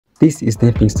This is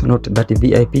the Infnix NOTE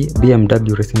VIP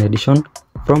BMW Racing Edition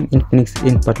from Infinix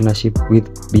in partnership with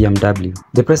BMW.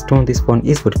 The price to own this phone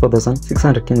is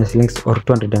 44,600 Kenya shillings or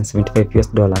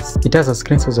 $275 US. It has a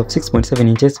screen size of 6.7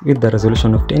 inches with the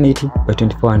resolution of 1080 by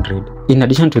 2400. In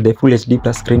addition to the Full HD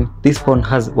Plus screen, this phone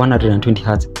has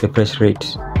 120Hz refresh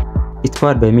rate. It's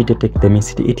powered by MediaTek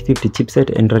Dimensity 8050 chipset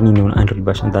and running on Android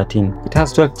version 13. It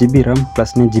has 12GB RAM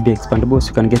plus 9GB expandable, so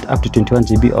you can get up to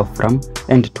 21GB of RAM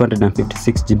and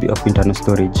 256GB of internal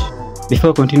storage.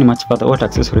 Before continuing much further, what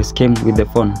accessories came with the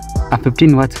phone? A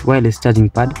 15W wireless charging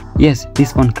pad. Yes,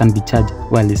 this phone can be charged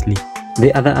wirelessly.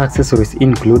 The other accessories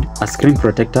include a screen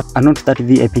protector, a Note 30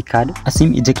 VIP card, a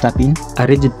SIM ejector pin, a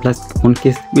rigid plastic phone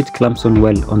case which clamps on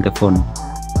well on the phone,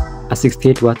 a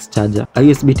 68W charger, a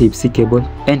USB Type-C cable,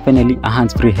 and finally a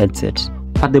hands-free headset.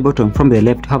 At the bottom from the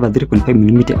left, you have a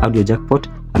 3.5mm audio jack port,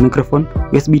 a microphone,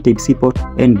 USB Type-C port,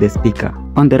 and the speaker.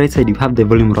 On the right side, you have the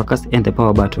volume rockers and the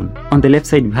power button. On the left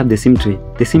side, you have the SIM tray.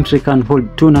 The SIM tray can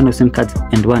hold 2 nano SIM cards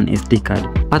and 1 SD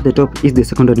card. At the top is the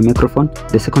secondary microphone,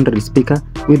 the secondary speaker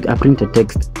with a printed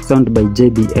text, sound by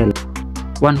JBL.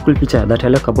 One cool feature that I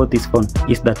like about this phone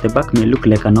is that the back may look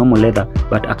like a normal leather,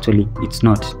 but actually it's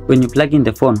not. When you plug in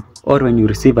the phone or when you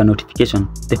receive a notification,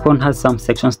 the phone has some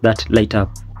sections that light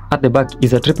up. At the back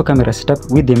is a triple camera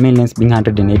setup with the main lens being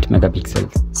 108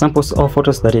 megapixels. Samples of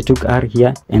photos that I took are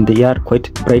here and they are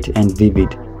quite bright and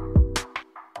vivid.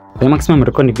 The maximum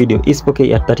recording video is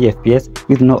 4K at 30fps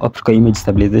with no optical image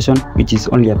stabilization, which is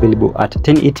only available at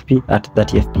 1080p at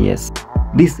 30fps.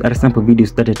 These are sample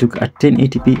videos that I took at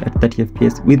 1080p at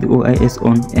 30fps with OIS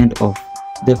on and off.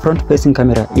 The front facing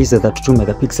camera is a 32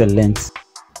 megapixel lens.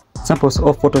 Samples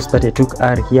of photos that I took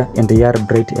are here and they are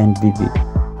bright and vivid.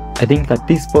 I think that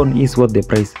this phone is worth the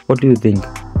price. What do you think?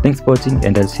 Thanks for watching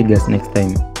and I'll see you guys next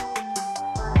time.